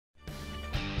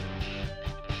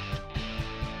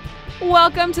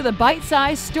Welcome to the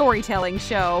Bite-Sized Storytelling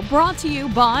Show, brought to you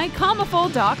by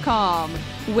Commaful.com,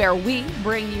 where we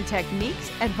bring you techniques,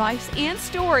 advice, and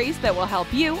stories that will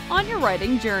help you on your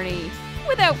writing journey.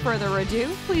 Without further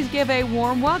ado, please give a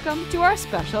warm welcome to our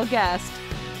special guest.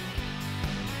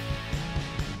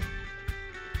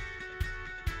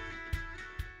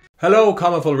 Hello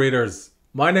Commaful readers,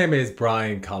 my name is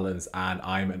Bryan Collins and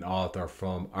I'm an author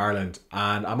from Ireland,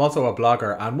 and I'm also a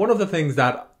blogger, and one of the things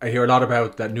that I hear a lot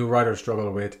about that new writers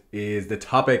struggle with is the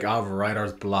topic of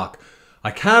writer's block.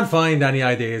 I can't find any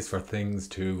ideas for things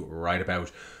to write about.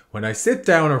 When I sit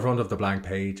down in front of the blank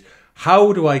page,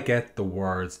 how do I get the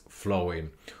words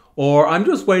flowing? Or I'm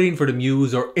just waiting for the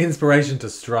muse or inspiration to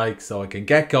strike so I can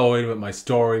get going with my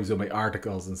stories, with my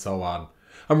articles and so on.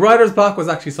 And writer's block was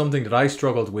actually something that I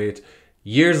struggled with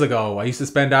years ago. I used to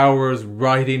spend hours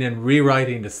writing and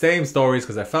rewriting the same stories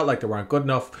because I felt like they weren't good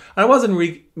enough and I wasn't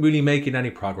really making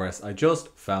any progress. I just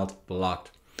felt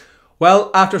blocked. Well,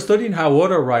 after studying how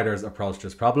other writers approach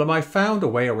this problem, I found a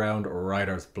way around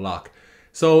writer's block.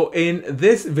 So in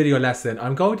this video lesson,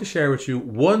 I'm going to share with you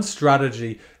one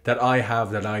strategy that I have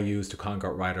that I use to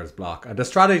conquer writer's block. And the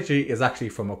strategy is actually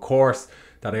from a course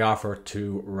that I offer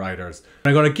to writers.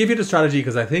 I'm going to give you the strategy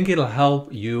because I think it'll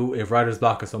help you if writer's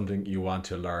block is something you want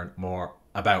to learn more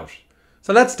about.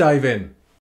 So let's dive in.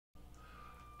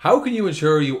 How can you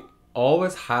ensure you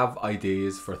always have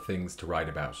ideas for things to write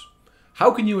about? How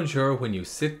can you ensure when you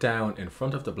sit down in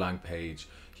front of the blank page,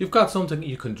 you've got something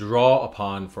you can draw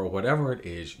upon for whatever it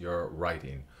is you're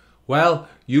writing? Well,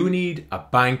 you need a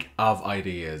bank of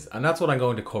ideas, and that's what I'm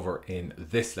going to cover in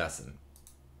this lesson.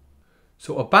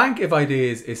 So a bank of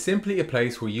ideas is simply a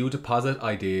place where you deposit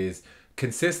ideas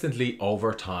consistently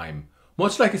over time.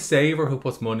 Much like a saver who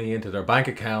puts money into their bank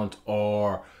account,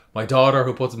 or my daughter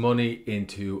who puts money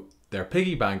into their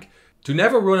piggy bank, to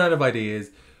never run out of ideas,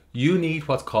 you need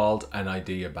what's called an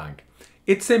idea bank.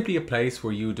 It's simply a place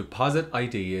where you deposit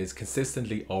ideas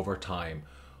consistently over time.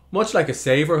 Much like a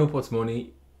saver who puts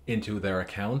money into their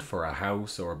account for a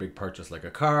house or a big purchase like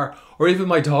a car, or even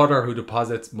my daughter who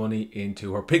deposits money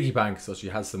into her piggy bank so she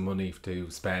has some money to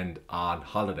spend on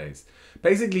holidays.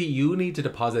 Basically, you need to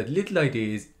deposit little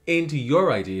ideas into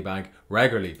your idea bank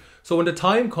regularly. So when the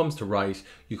time comes to write,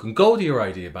 you can go to your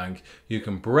idea bank, you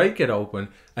can break it open,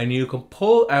 and you can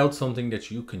pull out something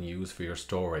that you can use for your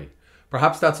story.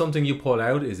 Perhaps that something you pull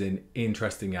out is an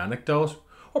interesting anecdote,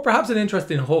 or perhaps an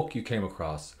interesting hook you came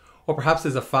across. Or perhaps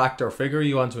there's a fact or figure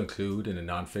you want to include in a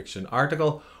non-fiction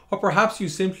article, or perhaps you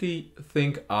simply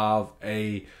think of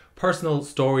a personal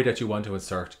story that you want to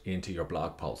insert into your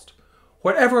blog post.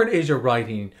 Whatever it is you're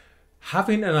writing,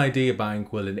 having an idea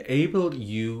bank will enable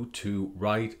you to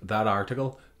write that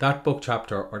article, that book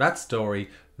chapter, or that story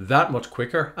that much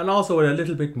quicker, and also with a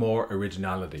little bit more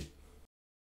originality.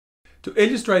 To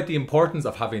illustrate the importance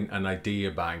of having an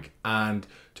idea bank and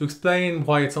to explain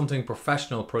why it's something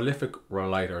professional, prolific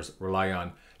writers rely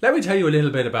on, let me tell you a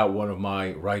little bit about one of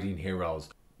my writing heroes,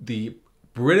 the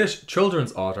British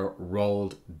children's author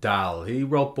Roald Dahl. He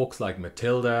wrote books like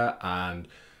Matilda and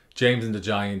James and the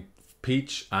Giant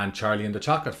Peach and Charlie and the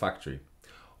Chocolate Factory.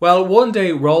 Well, one day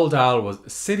Roald Dahl was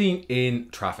sitting in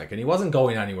traffic and he wasn't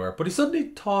going anywhere, but he suddenly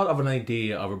thought of an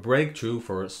idea of a breakthrough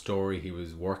for a story he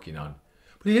was working on.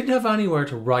 But he didn't have anywhere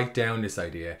to write down this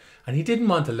idea and he didn't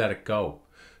want to let it go.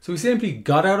 So he simply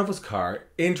got out of his car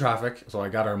in traffic, so I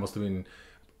gather it must have been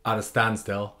at a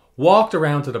standstill, walked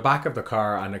around to the back of the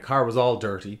car, and the car was all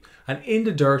dirty, and in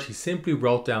the dirt he simply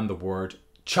wrote down the word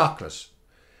chocolate.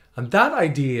 And that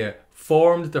idea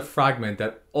formed the fragment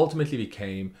that ultimately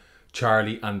became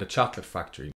Charlie and the Chocolate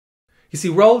Factory. You see,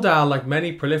 Roald Dahl, like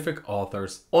many prolific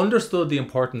authors, understood the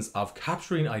importance of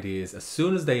capturing ideas as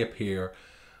soon as they appear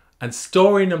and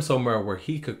storing them somewhere where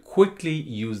he could quickly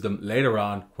use them later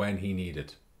on when he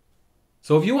needed.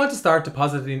 So if you want to start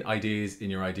depositing ideas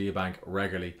in your idea bank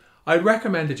regularly, I'd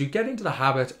recommend that you get into the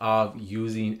habit of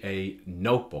using a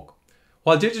notebook.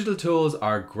 While digital tools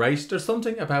are great, there's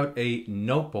something about a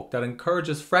notebook that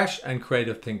encourages fresh and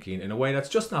creative thinking in a way that's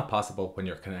just not possible when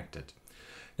you're connected.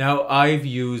 Now, I've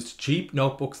used cheap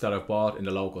notebooks that I've bought in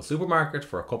the local supermarket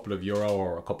for a couple of euro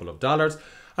or a couple of dollars.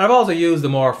 And I've also used the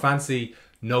more fancy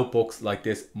notebooks like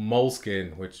this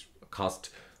Moleskine, which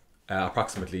cost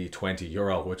approximately 20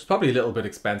 euro, which is probably a little bit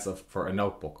expensive for a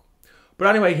notebook. But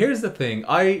anyway, here's the thing.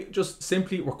 I just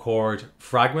simply record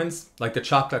fragments, like the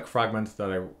chocolate fragment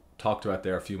that I talked about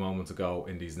there a few moments ago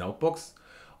in these notebooks.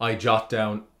 I jot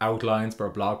down outlines for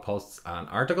blog posts and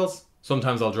articles.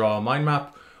 Sometimes I'll draw a mind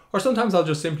map, or sometimes I'll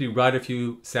just simply write a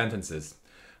few sentences.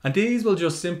 And these will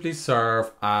just simply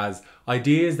serve as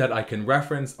ideas that I can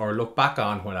reference or look back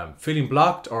on when I'm feeling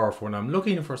blocked or when I'm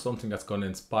looking for something that's going to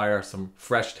inspire some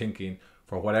fresh thinking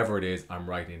for whatever it is I'm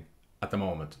writing at the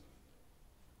moment.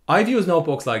 I've used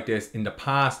notebooks like this in the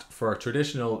past for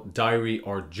traditional diary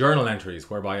or journal entries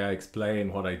whereby I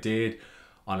explain what I did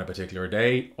on a particular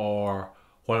day or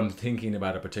what I'm thinking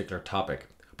about a particular topic.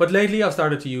 But lately I've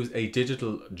started to use a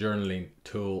digital journaling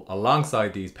tool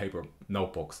alongside these paper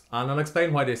notebooks, and I'll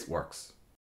explain why this works.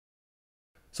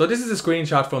 So this is a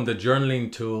screenshot from the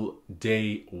journaling tool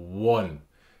Day 1.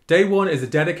 Day 1 is a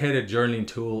dedicated journaling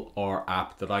tool or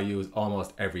app that I use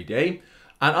almost every day,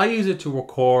 and I use it to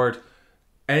record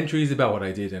entries about what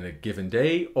I did in a given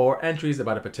day or entries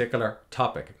about a particular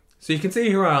topic. So you can see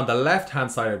here on the left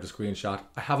hand side of the screenshot,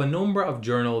 I have a number of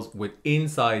journals with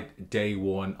inside Day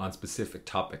 1 on specific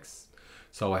topics.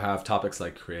 So I have topics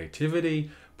like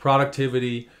creativity,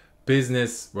 productivity,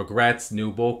 business, regrets,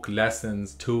 new book,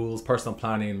 lessons, tools, personal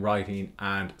planning, writing,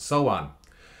 and so on.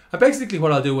 And basically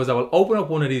what I'll do is I will open up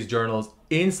one of these journals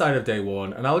inside of Day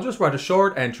 1 and I'll just write a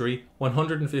short entry,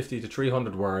 150 to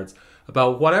 300 words,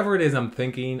 about whatever it is I'm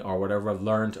thinking or whatever I've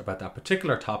learned about that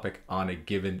particular topic on a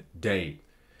given day.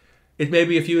 It may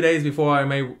be a few days before I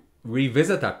may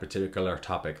revisit that particular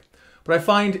topic, but I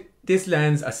find this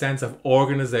lends a sense of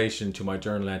organization to my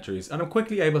journal entries and I'm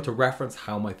quickly able to reference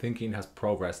how my thinking has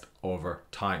progressed over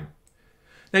time.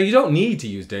 Now you don't need to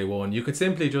use Day 1, you could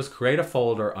simply just create a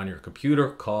folder on your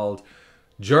computer called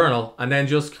Journal and then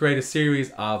just create a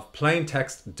series of plain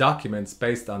text documents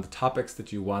based on the topics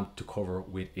that you want to cover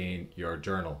within your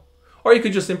journal. Or you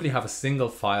could just simply have a single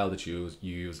file that you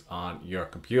use on your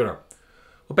computer.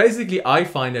 But basically I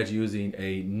find that using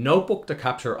a notebook to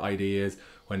capture ideas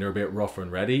when they're a bit rough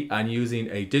and ready and using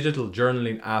a digital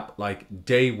journaling app like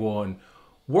Day 1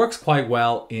 works quite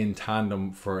well in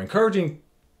tandem for encouraging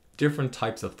different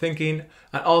types of thinking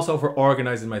and also for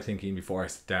organizing my thinking before I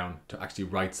sit down to actually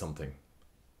write something.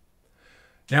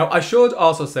 Now I should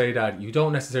also say that you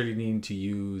don't necessarily need to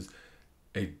use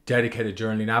a dedicated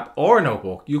journaling app or a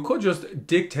notebook. You could just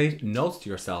dictate notes to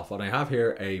yourself. And I have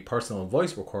here a personal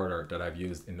voice recorder that I've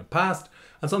used in the past.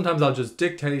 And sometimes I'll just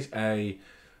dictate a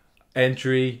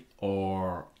entry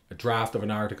or a draft of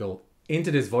an article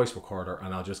into this voice recorder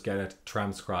and I'll just get it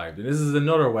transcribed. And this is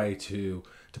another way to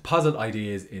deposit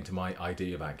ideas into my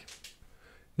idea bank.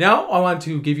 Now I want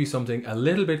to give you something a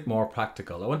little bit more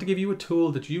practical. I want to give you a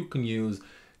tool that you can use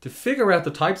to figure out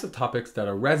the types of topics that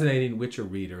are resonating with your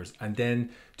readers and then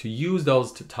to use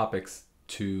those topics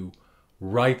to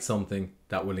write something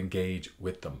that will engage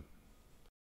with them.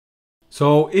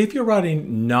 So if you're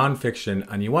writing non-fiction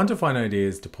and you want to find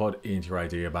ideas to put into your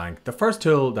idea bank, the first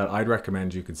tool that I'd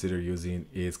recommend you consider using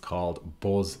is called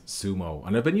BuzzSumo.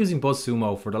 And I've been using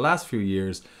BuzzSumo for the last few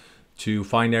years to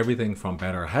find everything from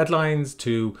better headlines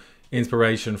to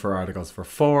inspiration for articles for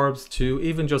Forbes to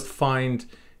even just find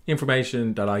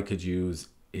information that I could use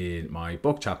in my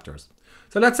book chapters.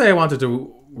 So let's say I wanted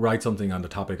to write something on the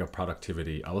topic of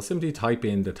productivity. I will simply type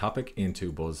in the topic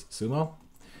into BuzzSumo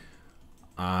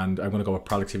and I'm going to go with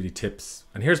productivity tips.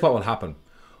 And here's what will happen.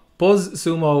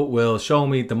 BuzzSumo will show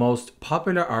me the most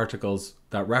popular articles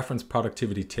that reference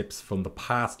productivity tips from the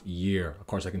past year. Of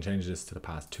course, I can change this to the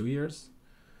past 2 years.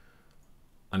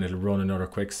 And it'll run another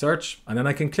quick search. And then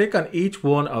I can click on each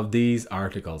one of these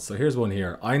articles. So here's one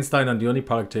here. Einstein on the only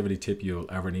productivity tip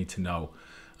you'll ever need to know.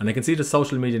 And I can see the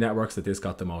social media networks that this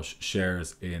got the most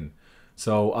shares in.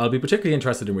 So I'll be particularly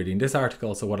interested in reading this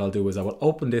article. So what I'll do is I will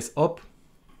open this up.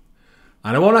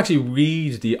 And I won't actually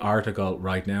read the article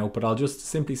right now, but I'll just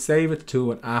simply save it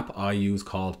to an app I use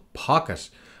called Pocket.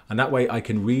 And that way I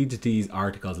can read these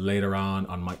articles later on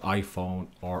my iPhone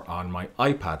or on my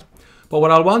iPad. But what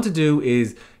I'll want to do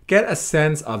is get a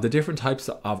sense of the different types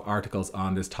of articles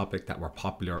on this topic that were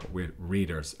popular with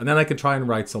readers. And then I can try and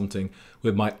write something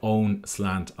with my own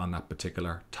slant on that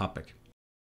particular topic.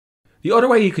 The other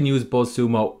way you can use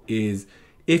BuzzSumo is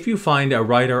if you find a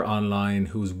writer online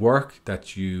whose work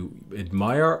that you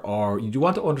admire or you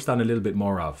want to understand a little bit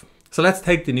more of. So let's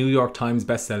take the New York Times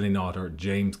bestselling author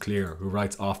James Clear, who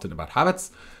writes often about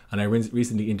habits. And I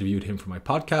recently interviewed him for my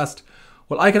podcast.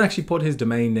 Well, I can actually put his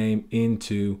domain name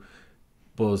into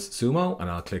BuzzSumo and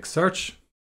I'll click search.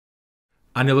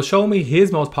 And it will show me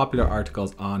his most popular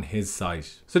articles on his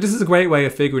site. So this is a great way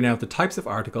of figuring out the types of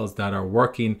articles that are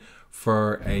working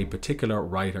for a particular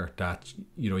writer that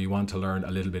you want to learn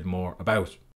a little bit more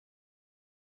about.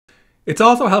 It's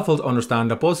also helpful to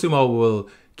understand that BuzzSumo will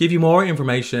give you more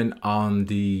information on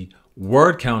the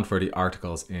word count for the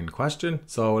articles in question.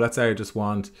 So let's say I just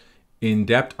want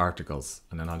in-depth articles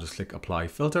and then I'll just click apply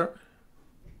filter.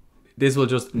 this will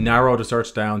just narrow the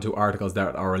search down to articles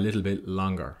that are a little bit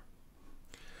longer.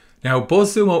 Now,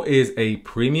 BuzzSumo is a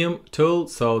premium tool,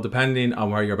 so depending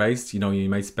on where you're based, you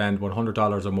may spend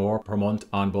 $100 or more per month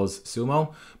on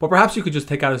BuzzSumo, but perhaps you could just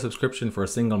take out a subscription for a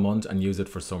single month and use it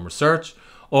for some research.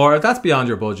 Or if that's beyond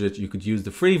your budget, you could use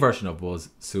the free version of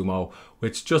BuzzSumo,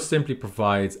 which just simply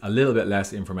provides a little bit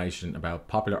less information about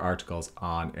popular articles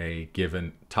on a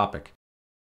given topic.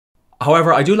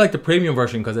 However, I do like the premium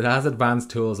version because it has advanced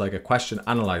tools like a question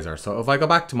analyzer. So if I go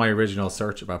back to my original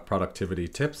search about productivity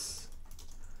tips,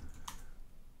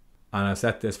 and I've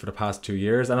set this for the past 2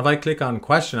 years, and if I click on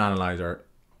question analyzer,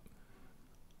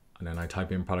 and then I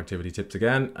type in productivity tips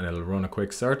again, and it'll run a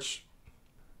quick search.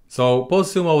 So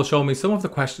BuzzSumo will show me some of the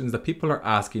questions that people are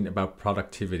asking about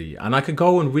productivity. And I could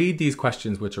go and read these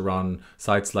questions, which are on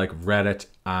sites like Reddit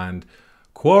and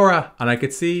Quora, and I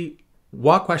could see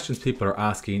what questions people are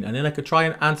asking, and then I could try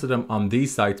and answer them on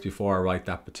these sites before I write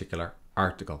that particular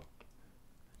article.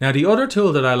 Now, the other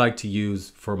tool that I like to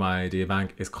use for my idea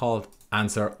bank is called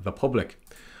Answer the Public.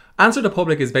 Answer the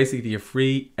Public is basically a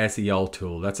free SEO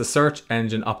tool. That's a search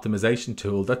engine optimization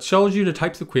tool that shows you the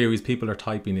types of queries people are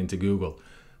typing into Google.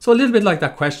 So a little bit like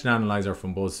that question analyzer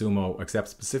from BuzzSumo, except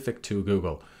specific to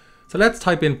Google. So let's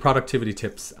type in productivity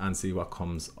tips and see what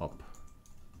comes up.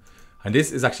 And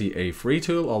this is actually a free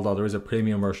tool, although there is a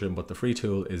premium version, but the free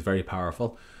tool is very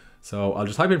powerful. So I'll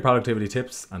just type in productivity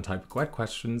tips and type quick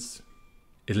questions.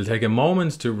 It'll take a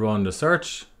moment to run the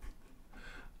search,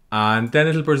 and then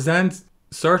it'll present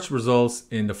search results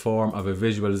in the form of a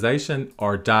visualization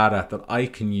or data that I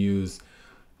can use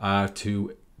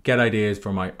to get ideas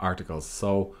for my articles.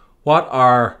 So what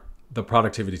are the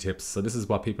productivity tips? So this is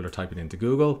what people are typing into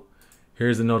Google.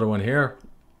 Here's another one here.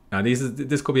 Now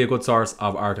this could be a good source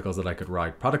of articles that I could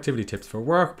write. Productivity tips for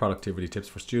work, productivity tips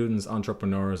for students,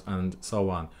 entrepreneurs, and so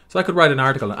on. So I could write an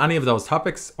article on any of those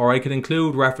topics, or I could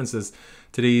include references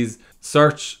to these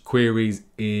search queries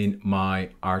in my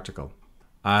article.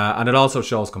 And it also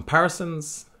shows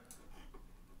comparisons.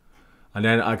 And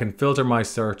then I can filter my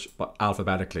search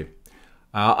alphabetically.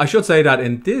 I should say that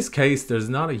in this case, there's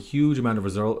not a huge amount of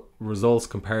results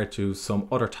compared to some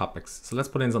other topics. So let's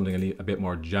put in something a bit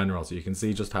more general so you can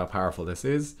see just how powerful this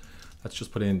is. Let's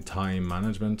just put in time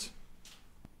management.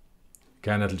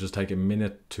 Again, it'll just take a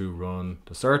minute to run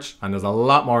the search, and there's a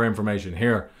lot more information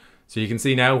here. So you can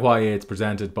see now why it's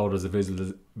presented both as a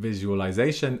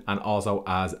visualization and also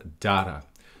as data.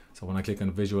 So when I click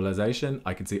on visualization,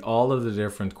 I can see all of the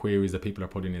different queries that people are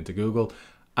putting into Google.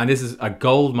 And this is a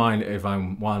gold mine if I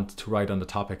want to write on the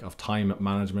topic of time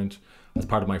management as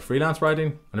part of my freelance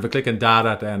writing. And if I click on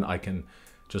data, then I can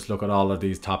just look at all of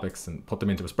these topics and put them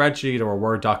into a spreadsheet or a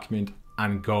Word document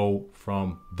and go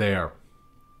from there.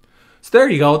 So there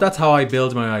you go. That's how I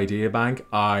build my idea bank.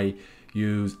 I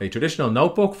use a traditional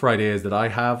notebook for ideas that I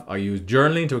have. I use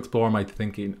journaling to explore my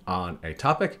thinking on a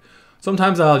topic.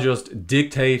 Sometimes I'll just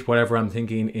dictate whatever I'm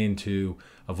thinking into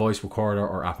a voice recorder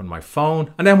or app on my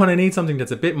phone. And then when I need something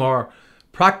that's a bit more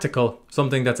practical,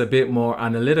 something that's a bit more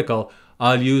analytical,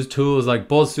 I'll use tools like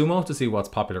BuzzSumo to see what's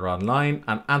popular online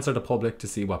and Answer the Public to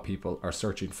see what people are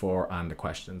searching for and the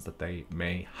questions that they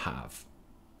may have.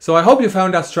 So I hope you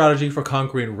found that strategy for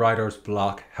conquering writer's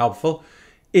block helpful.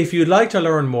 If you'd like to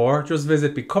learn more, just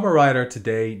visit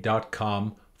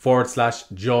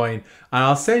becomeawritertoday.com/join, and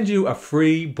I'll send you a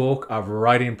free book of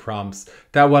writing prompts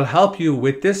that will help you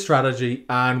with this strategy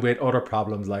and with other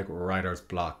problems like writer's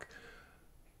block.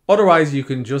 Otherwise, you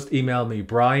can just email me,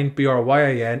 Bryan,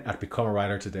 B-R-Y-A-N, at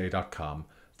becomeawritertoday.com.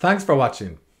 Thanks for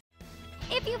watching.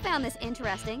 If you found this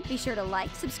interesting, be sure to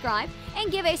like, subscribe,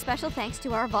 and give a special thanks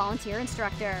to our volunteer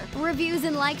instructor. Reviews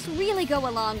and likes really go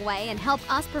a long way and help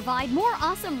us provide more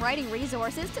awesome writing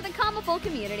resources to the Commaful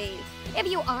community. If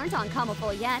you aren't on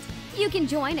Commaful yet, you can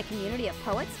join a community of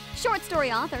poets, short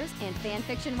story authors, and fan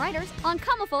fiction writers on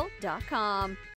Commaful.com.